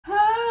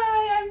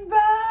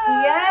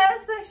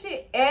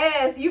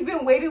yes, you've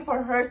been waiting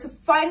for her to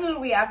finally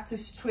react to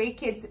Stray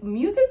Kids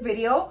music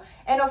video.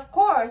 And of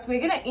course,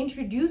 we're gonna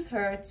introduce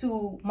her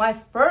to my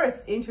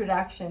first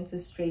introduction to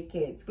Stray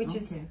Kids, which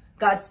is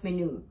God's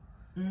Menu.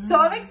 So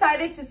I'm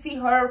excited to see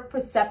her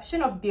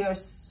perception of their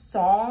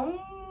song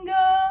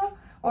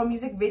or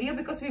music video,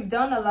 because we've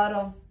done a lot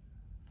of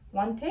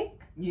one take.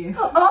 Yes.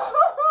 Oh,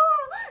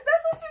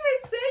 that's what she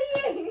was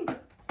saying.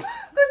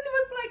 Because she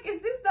was like,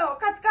 is this the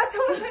kat kat? I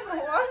was like,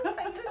 what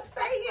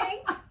are you saying?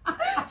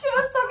 She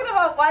was talking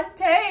about one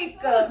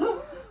take.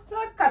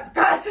 Like kat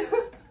kat.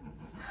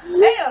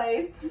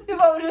 Anyways,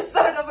 before we do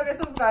start, don't forget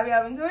to subscribe if you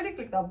haven't already.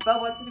 Click the bell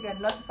button to get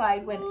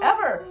notified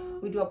whenever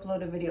we do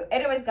upload a video.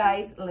 Anyways,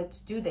 guys, let's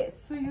do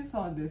this. So you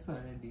saw this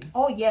already?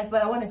 Oh yes,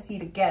 but I want to see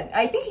it again.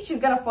 I think she's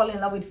gonna fall in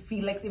love with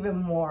Felix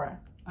even more.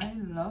 I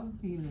love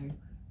Felix.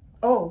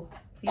 Oh,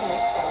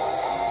 Felix.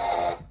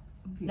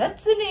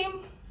 That's the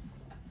name.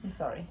 I'm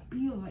sorry.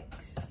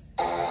 Felix.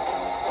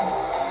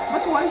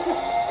 But why is it?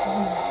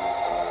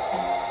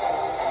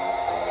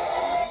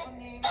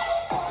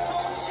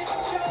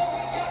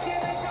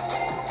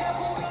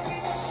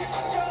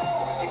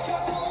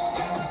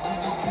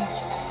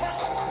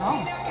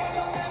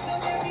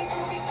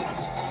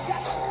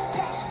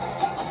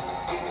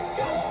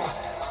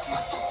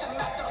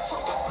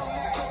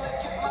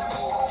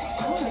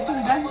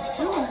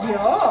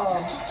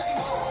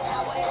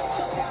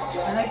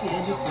 I like the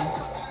editing.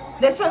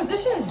 The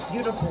transition is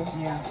beautiful.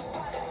 Yeah.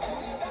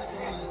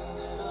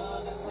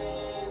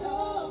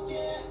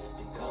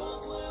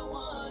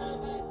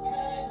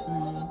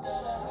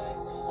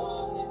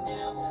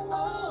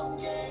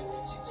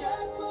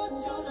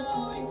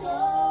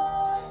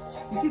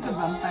 Is he the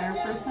vampire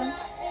person?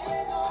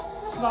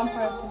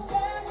 Vampire person.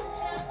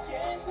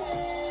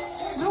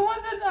 The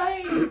one that I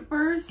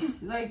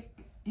first like.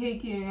 Hey,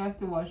 Kia, you have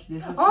to watch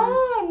this.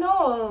 Oh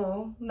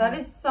no, that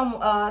is some.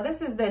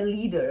 This is the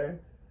leader.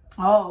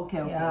 Oh,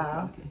 okay,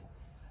 Yeah. okay.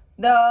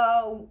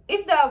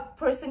 If the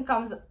person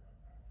comes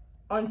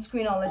on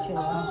screen, I'll let you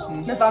know.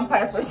 Okay. The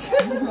vampire person.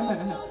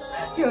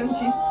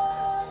 Hyunjin.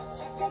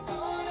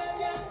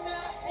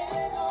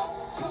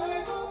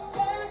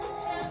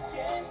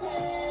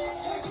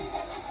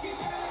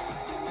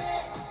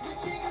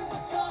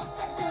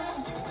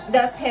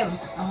 That's him.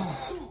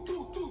 Oh.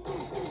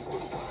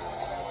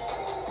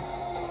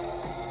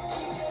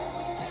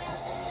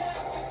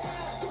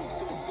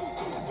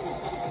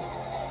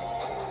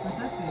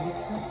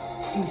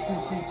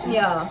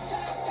 Yeah.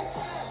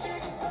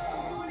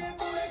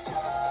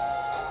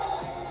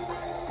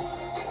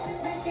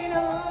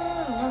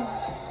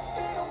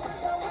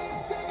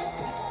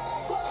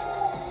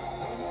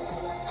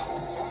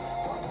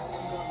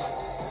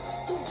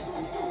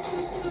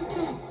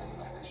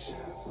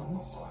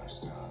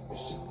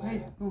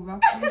 Wait, go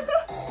back, please.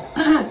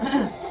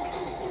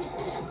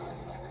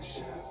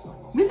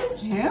 This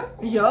is him?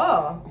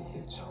 Yeah.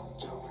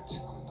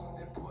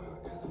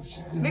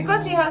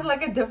 Because he has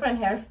like a different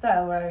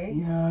hairstyle, right?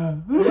 Yeah.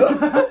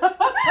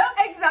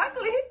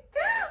 Exactly.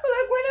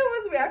 Like when I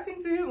was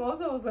reacting to him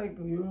also, I was like,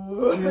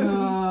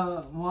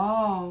 Yeah.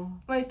 Wow.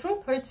 My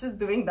throat hurts just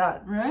doing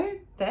that.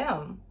 Right?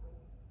 Damn.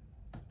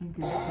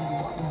 Okay.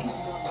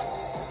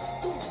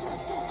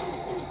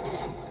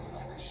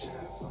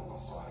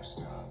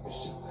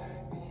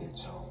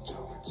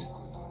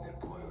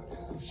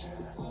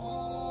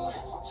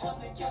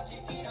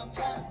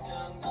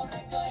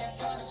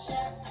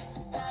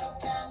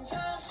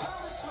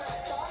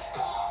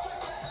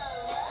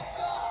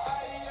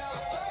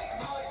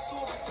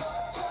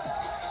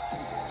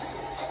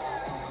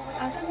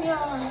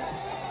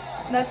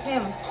 That's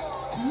him.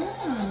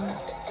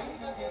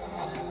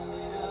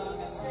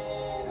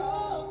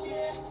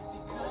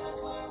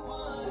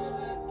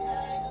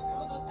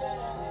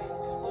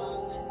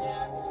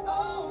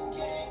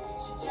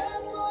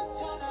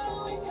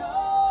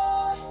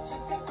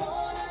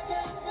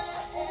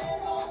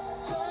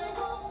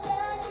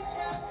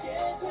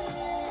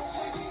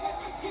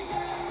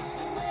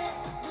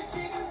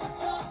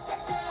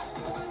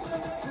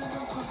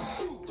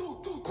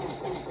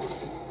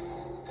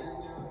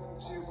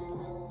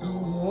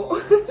 Wow.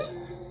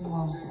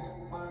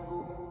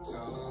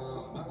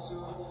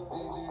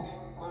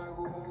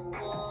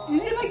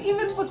 Is he like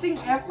even putting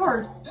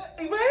effort?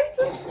 Right?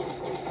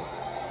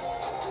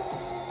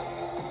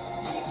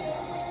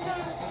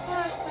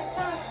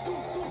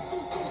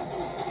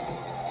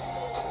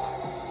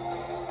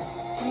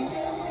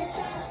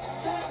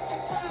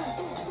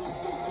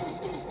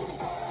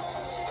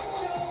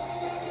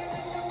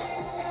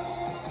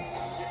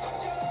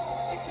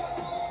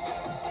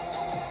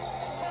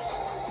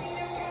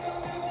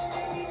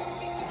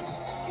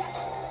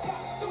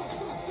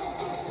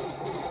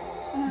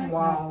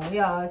 Wow.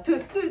 Yeah.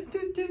 Okay,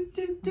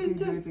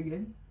 do it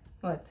again.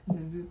 What?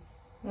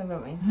 Never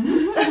mind.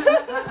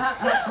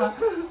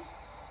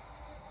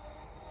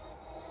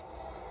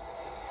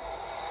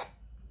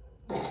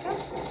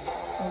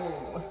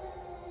 Oh.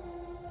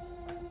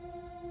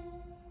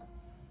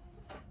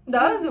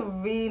 That was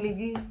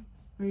really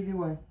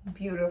what?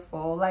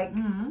 beautiful. Like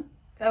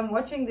I'm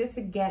watching this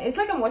again. It's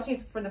like I'm watching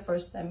it for the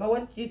first time. But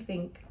what do you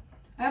think?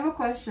 I have a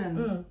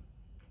question.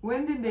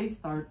 When did they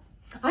start?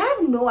 I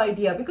have no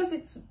idea because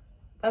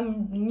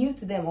I'm new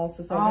to them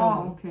also, so I don't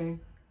know. Okay.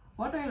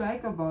 What I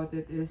like about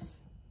it is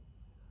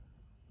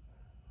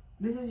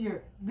this is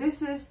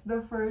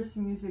the first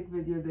music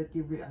video that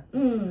you've reacted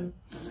to.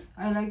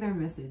 I like their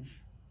message.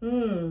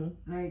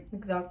 Like,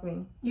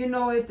 exactly. You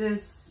know, it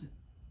is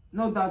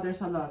no doubt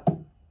there's a lot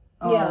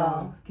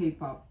of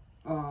K-pop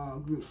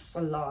groups.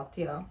 A lot,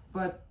 yeah.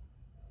 But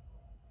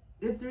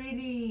it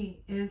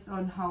really is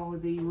on how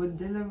they would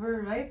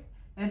deliver, right?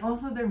 And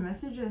also their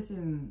messages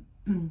in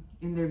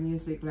their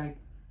music. Like,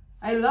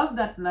 I love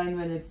that line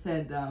when it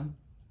said,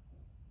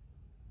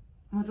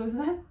 what was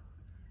that?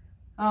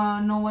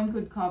 No one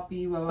could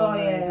copy. Blah, blah,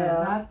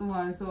 blah, that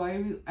one. So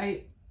I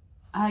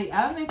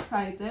am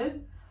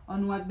excited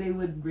on what they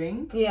would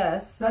bring.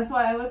 Yes. That's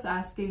why I was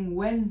asking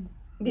when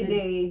did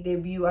they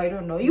debut. I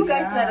don't know. You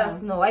guys let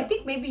us know. I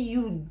think maybe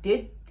you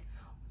did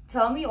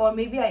tell me, or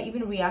maybe I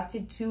even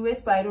reacted to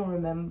it, but I don't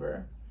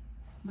remember.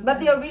 But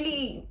they are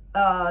really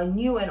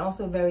new and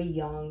also very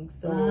young.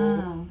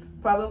 So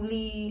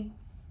probably,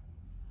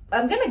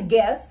 I'm gonna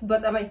guess,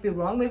 but I might be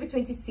wrong. Maybe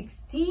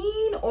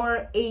 2016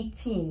 or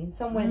 18,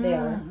 somewhere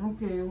there.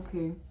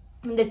 Okay.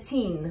 In the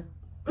teen.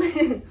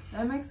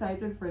 I'm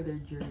excited for their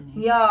journey.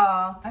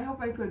 Yeah. I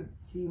hope I could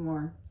see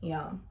more.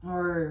 Yeah.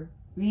 Or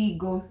we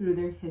go through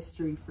their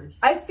history first.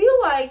 I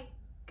feel like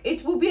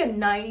it will be a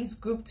nice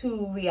group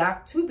to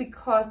react to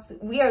because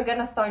we are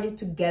gonna start it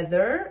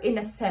together in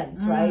a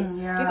sense, right?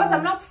 Yeah. Because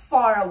I'm not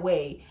far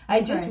away.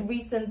 I just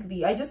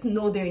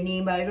know their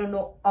name, but I don't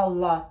know a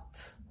lot.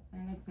 I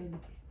like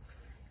Felix.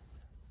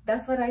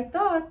 That's what I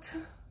thought.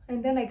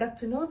 And then I got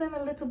to know them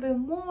a little bit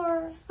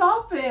more.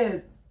 Stop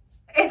it!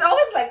 It's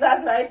always like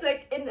that, right? It's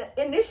like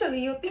initially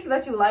you think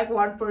that you like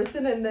one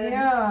person and then...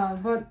 Yeah,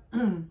 but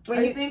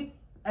I think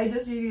I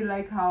just really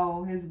like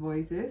how his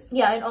voice is.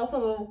 Yeah, and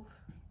also...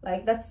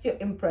 Like, that's your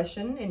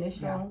impression,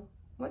 initial. Yeah.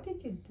 What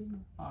did you do?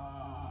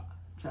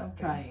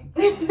 Trying.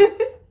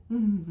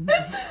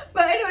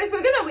 But anyways,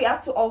 we're gonna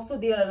react to also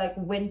their, like,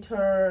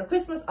 winter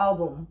Christmas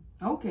album.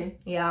 Okay.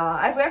 Yeah,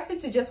 I've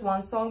reacted to just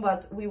one song,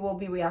 but we will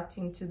be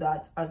reacting to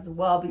that as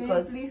well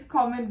because... Please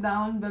comment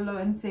down below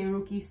and say,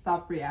 Rookie,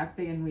 stop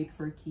reacting and wait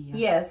for Kia.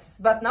 Yes,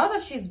 but now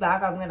that she's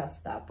back, I'm gonna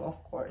stop,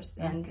 of course.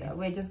 And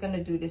we're just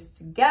gonna do this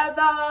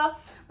together.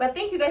 But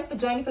thank you guys for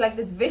joining. If you like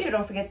this video,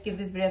 don't forget to give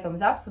this video a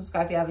thumbs up.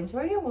 Subscribe if you haven't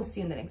already. We'll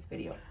see you in the next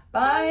video.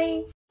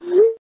 Bye.